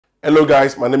Hello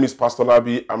guys, my name is Pastor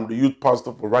Labi. I'm the youth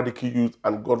pastor for Radical Youth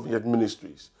and God Vineyard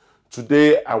Ministries.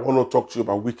 Today, I want to talk to you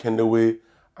about Weekend Away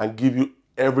and give you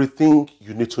everything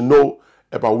you need to know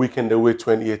about Weekend Away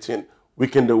 2018.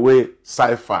 Weekend Away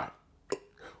Sci-Fi.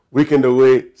 Weekend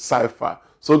Away Sci-Fi.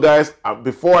 So guys,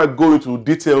 before I go into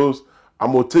details,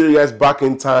 I'm going to take you guys back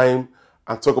in time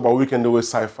and talk about Weekend Away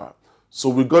Sci-Fi. So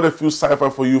we got a few sci-fi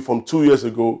for you from 2 years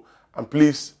ago. And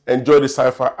please enjoy the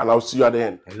sci-fi and I'll see you at the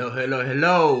end.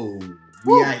 Hello.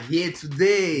 We are here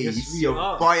today. Yes, It's we your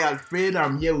are. boy Alfredo.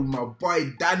 I'm here with my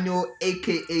boy Daniel,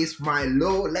 aka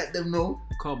Smilo. Let them know.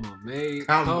 Come on, mate.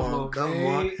 Come on.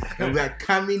 Mate. And we are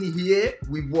coming here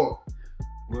with what?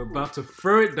 We're about to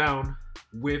throw it down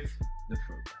with the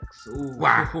throwbacks. Ooh.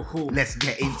 Wow. Let's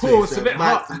get into Oh, it. it's So a bit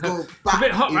about hot. to go It's a back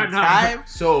bit hot in right now. time.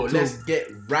 So let's get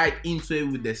right into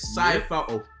it with the cipher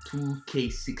of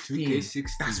 2K16. 2K16.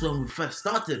 That's when we first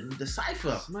started with the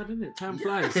cipher. It's mad, isn't it? Time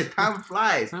flies. Time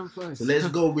flies. Time flies. So let's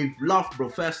go with Loughborough.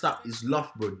 First up is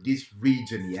Loughborough, this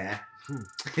region, yeah.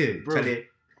 Bro.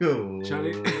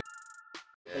 Charlie.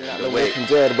 The way from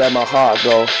dread where my heart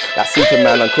go. Like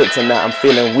Superman on kryptonite, I'm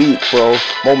feeling weak, bro.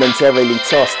 Momentarily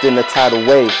tossed in the tidal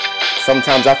wave.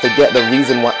 Sometimes I forget the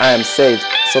reason why I am saved.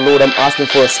 So Lord, I'm asking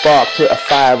for a spark, put a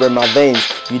fire in my veins.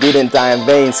 You didn't die in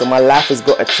vain, so my life has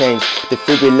got to change.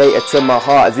 Defibrillator to my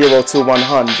heart, 0 to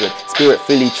 100. Spirit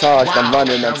fully charged, I'm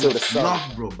running that until the was sun.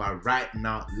 Loughborough, but right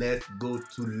now, let's go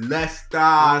to Leicester.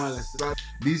 Leicester.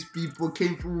 These people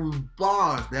came through with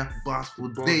bars. They have bars for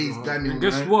days, Daniel. And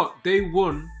guess man. what? They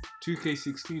won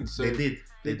 2K16. So They did.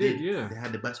 They did, yeah. They had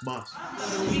the best bars.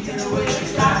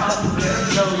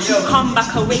 Comeback,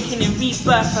 awakening,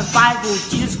 rebirth, revival.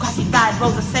 Jesus Christ, he died,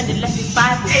 rose, ascended, left his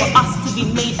Bible for us to be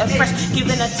made afresh,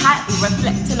 given a title,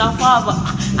 reflecting our Father.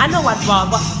 I know I'd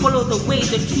rather follow the way,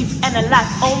 the truth, and the life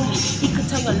only. He could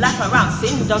turn your life around,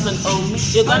 sin doesn't own me.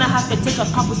 You're gonna have to take a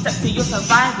couple steps to your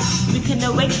survival. Looking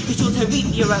away, be sure to reap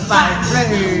your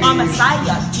revival. Our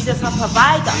Messiah, Jesus, our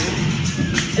provider.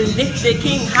 Lift the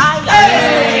King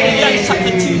higher.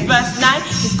 Chapter 2, verse 9.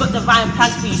 He's got divine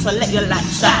plans for you, so let your light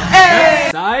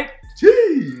shine. Side.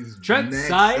 Jeez. Trent Next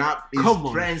side? up is Come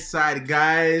on. Trent side,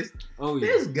 guys. Oh, yeah.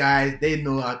 These guys, they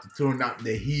know how to turn up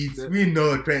the heat. We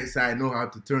know Trent side know how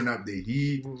to turn up the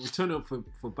heat. We turn up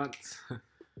for bands.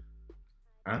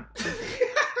 Huh?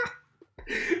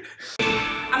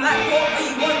 I'm like, what are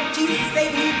you want? Jesus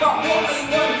save me, but what are you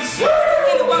want?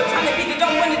 In the world trying to be the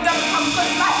dumb when the dumb comes, but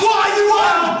it's like, what are you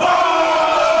want?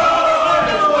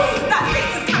 That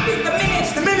Satan's cap is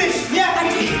diminished. Yeah. And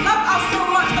Jesus loved us so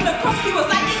much on the cross, he was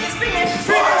like, it is finished.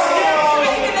 Yeah. Are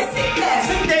you gonna sit there?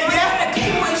 Yeah. The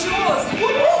king was yours.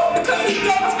 Because he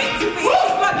gave us victory.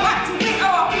 His blood wiped away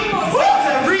our flaws. So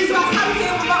I'm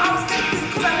here with my arms lifted,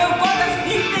 because I know God does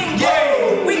new things.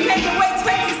 Yeah. We came away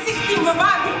 2016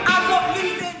 revival. I'm not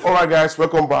losing. All right, guys,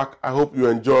 welcome back. I hope you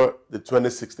enjoy the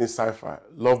 2016 sci-fi.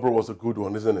 Loughborough was a good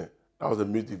one, isn't it? That was a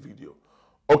music video.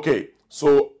 Okay,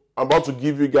 so I'm about to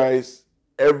give you guys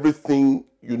everything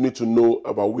you need to know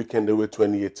about Weekend Away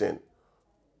 2018.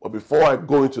 But before I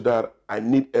go into that, I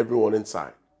need everyone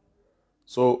inside.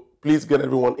 So please get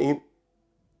everyone in.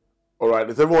 All right,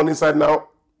 is everyone inside now?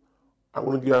 I'm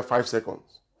going to give you 5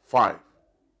 seconds. 5,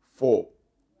 4,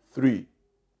 3,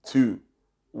 2,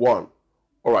 1.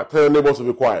 All right, tell your neighbor to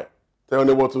be quiet. Tell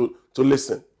your neighbor to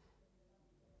listen.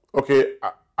 Okay,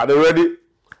 are they ready?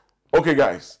 Okay,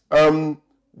 guys.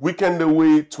 Weekend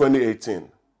Away 2018.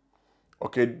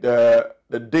 Okay,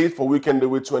 the date for Weekend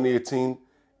Away 2018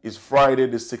 is Friday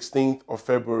the 16th of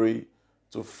February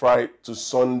to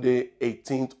Sunday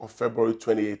 18th of February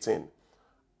 2018.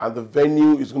 And the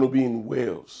venue is going to be in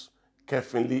Wales,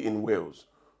 Caerphilly in Wales.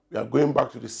 We are going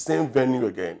back to the same venue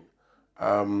again.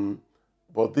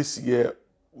 But this year,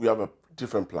 we have a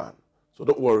different plan. So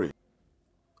don't worry.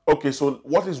 Okay, so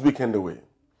what is Weekend Away?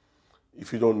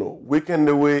 If you don't know, Weekend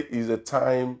Away is a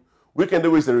time, Weekend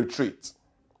Away is a retreat.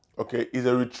 Okay, it's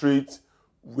a retreat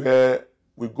where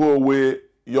we go away,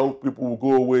 young people will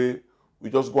go away, we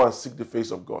just go and seek the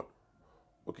face of God.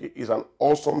 Okay, it's an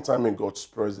awesome time in God's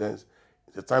presence.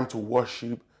 It's a time to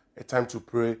worship, a time to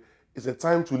pray. It's a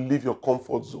time to leave your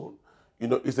comfort zone. You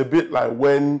know, it's a bit like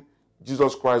when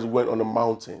Jesus Christ went on a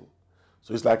mountain.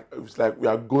 So it's like we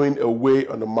are going away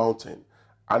on the mountain,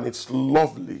 and it's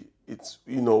lovely. It's,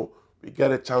 you know, we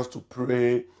get a chance to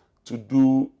pray, to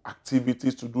do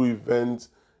activities, to do events.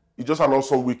 It's just an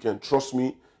awesome weekend. Trust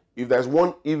me, if there's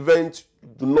one event you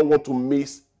do not want to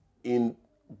miss in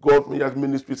God Vineyard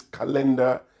Ministries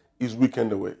calendar, is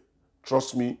Weekend Away.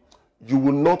 Trust me, you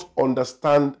will not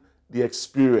understand the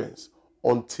experience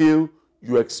until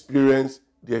you experience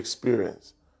the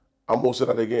experience. I'm going to say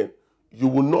that again. You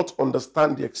will not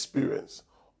understand the experience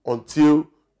until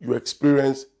you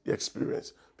experience the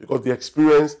experience. Because the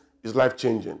experience is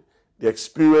life-changing. The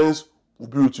experience will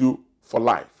be with you for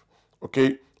life.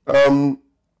 Okay?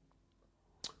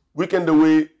 Weekend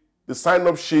Away, the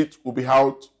sign-up sheet will be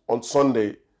out on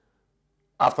Sunday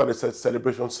after the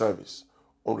celebration service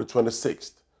on the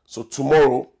 26th. So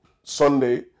tomorrow,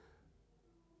 Sunday,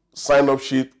 sign-up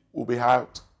sheet will be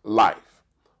out live.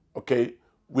 Okay?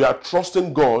 We are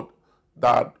trusting God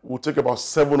that we'll take about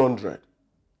 700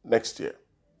 next year.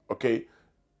 Okay?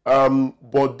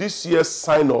 But this year's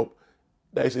sign-up,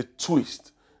 there is a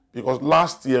twist. Because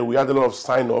last year, we had a lot of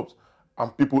sign-ups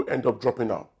and people end up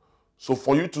dropping out. So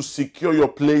for you to secure your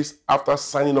place after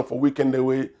signing up for Weekend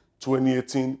Away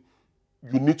 2018,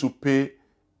 you need to pay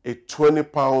a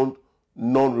 £20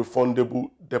 non-refundable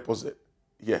deposit.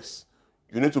 Yes,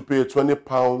 you need to pay a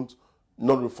 £20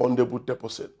 non-refundable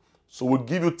deposit. So we'll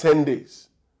give you 10 days.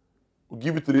 We'll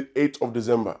give you to the 8th of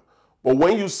December. But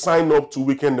when you sign up to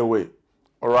Weekend Away,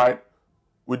 all right,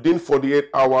 within 48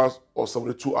 hours or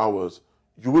 72 hours,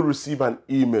 you will receive an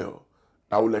email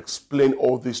that will explain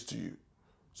all this to you.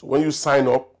 So when you sign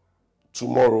up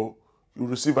tomorrow, you'll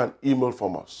receive an email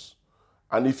from us.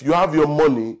 And if you have your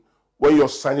money, when you're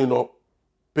signing up,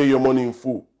 pay your money in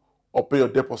full or pay your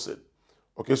deposit.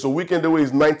 Okay, so Weekend Away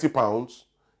is £90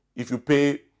 if you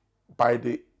pay by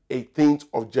the 18th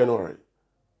of January.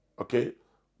 Okay,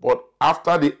 but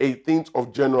after the 18th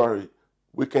of January,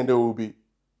 Weekend Away will be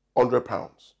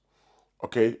 £100.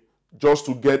 Okay, just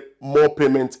to get more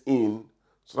payments in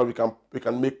so that we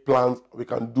can make plans, we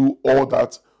can do all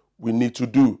that we need to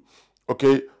do.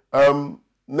 Okay,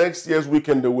 next year's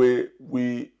Weekend Away,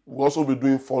 we will also be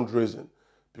doing fundraising,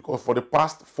 because for the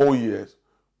past 4 years,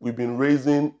 we've been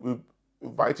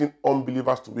inviting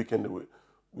unbelievers to Weekend Away.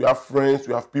 We have friends,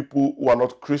 we have people who are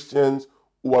not Christians,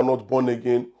 who are not born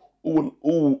again,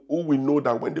 who we know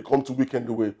that when they come to Weekend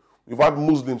Away, we've had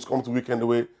Muslims come to Weekend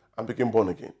Away and become born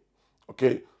again.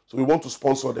 Okay, so we want to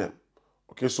sponsor them.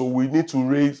 Okay, so we need to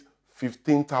raise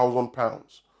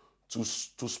 £15,000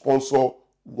 to sponsor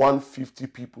 150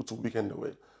 people to Weekend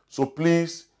Away. So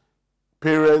please,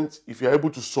 parents, if you're able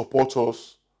to support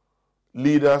us,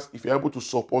 leaders, if you're able to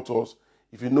support us,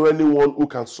 if you know anyone who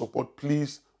can support,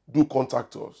 please do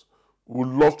contact us. We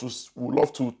would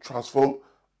love to transform,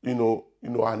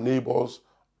 our neighbors,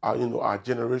 our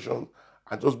generation,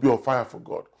 and just be on fire for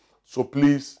God. So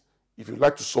please, if you'd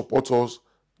like to support us,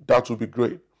 that would be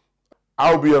great.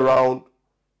 I'll be around.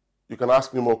 You can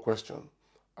ask me more questions.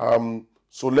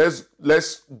 So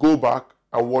let's go back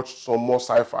and watch some more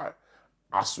sci-fi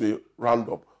as we round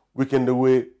up. Weekend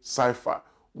Away sci-fi.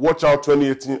 Watch out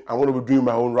 2018. I'm going to be doing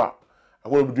my own rap.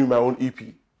 I'm going to be doing my own EP.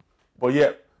 But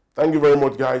yeah, thank you very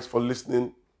much, guys, for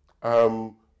listening.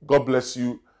 God bless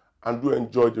you, and do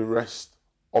enjoy the rest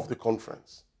of the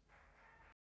conference.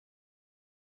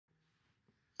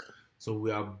 So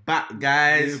we are back,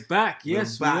 guys. We're back.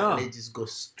 Yes, we are. Let's just go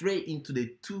straight into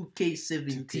the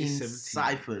 2K17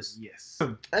 ciphers. Yes.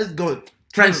 Let's go.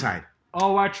 Trend side.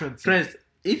 Oh, why trend?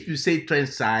 If you say trend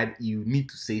side, you need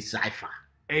to say cipher.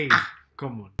 Hey,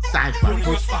 come on. Cipher.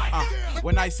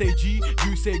 When I say G,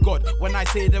 you say God. When I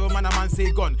say devil, man, a man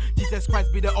say gone. Jesus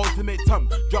Christ be the ultimate tongue.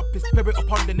 Drop his spirit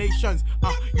upon the nations.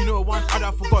 You know one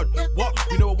other for God. What?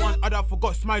 You know one other for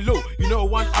God. Smile low. You know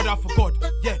one other for God.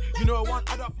 Yeah, you know one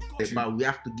other for God. But we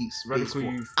have to give space Radical for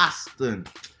Youth. Aston.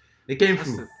 They came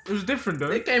through. It was different though.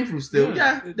 They came through still.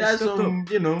 Yeah, it there's stepped some,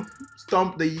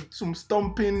 some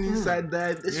stomping inside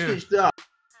there. They switched up.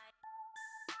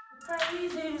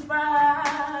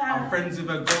 I'm friends with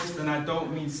a ghost and I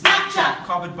don't mean Snapchat.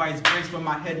 Covered by his grace on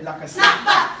my head like a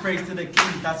snapback. Praise to the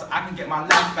king, that's so I can get my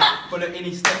life back. Follow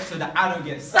any steps so that I don't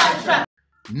get sidetracked.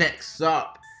 Next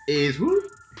up is who?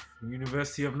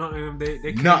 University of Nottingham. They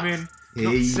came Nuts. in.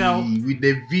 Hey, Cell. with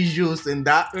the visuals and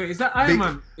that. Wait, is that Iron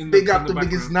Man? Big up the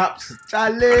biggest snaps.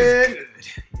 Charlie.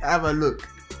 Have a look.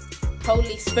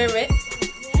 Holy Spirit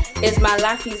is my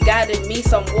life, he's guiding me,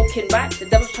 so I'm walking back. The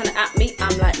devil's trying to at me,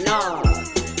 I'm like, nah.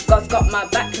 God's got my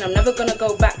back, and I'm never gonna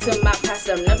go back to my past.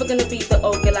 I'm never gonna be the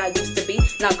old girl I used to be.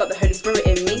 Now I've got the Holy Spirit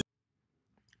in me.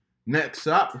 Next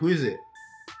up, who is it?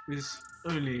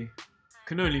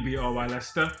 Can only be RY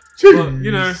Leicester. But,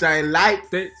 you know,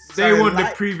 they won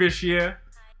the previous year,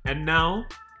 and now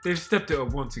they've stepped it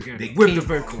up once again with the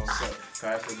vocals.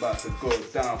 Guys, about to go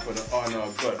down for the honor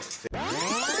of God.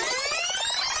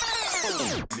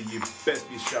 You best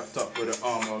be strapped up for the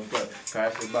armor of God.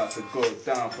 Christ is about to go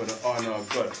down for the honor of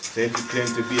God. So if you claim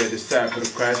to be a disciple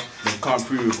of Christ, then come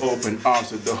through with open arms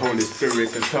so the Holy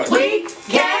Spirit can touch.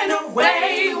 Weekend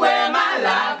away where my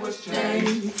life was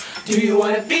changed. Do you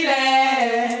want to feel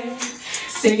it?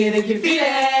 Sing it if you feel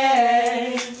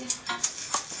it.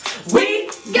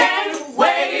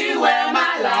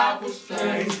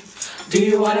 Do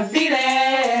you wanna feel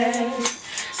it?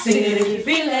 Sing it if you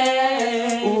feel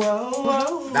it. Whoa,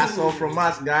 whoa. That's all from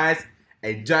us, guys.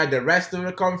 Enjoy the rest of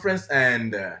the conference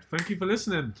and thank you for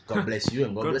listening. God bless you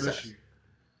and God bless us. You.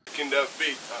 Making that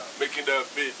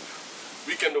beat.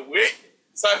 Weekend away.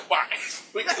 Sci-fi.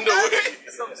 Weekend away.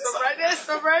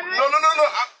 Stop right there. No.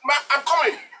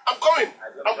 I'm coming.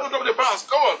 I'm putting up the bars.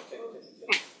 Come on.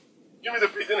 Give me the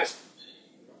beat, innit?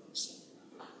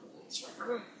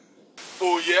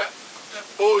 Oh yeah.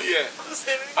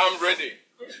 I'm ready.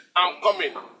 I'm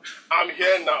coming. I'm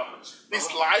here now.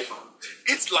 It's live.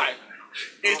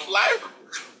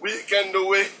 Weekend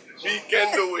away.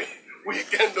 We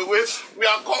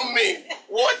are coming.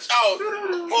 Watch out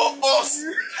for us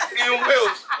in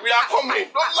Wales. We are coming.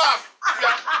 Don't laugh.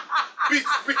 We are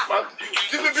beat, man.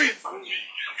 Give me beat.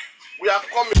 We are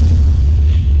coming.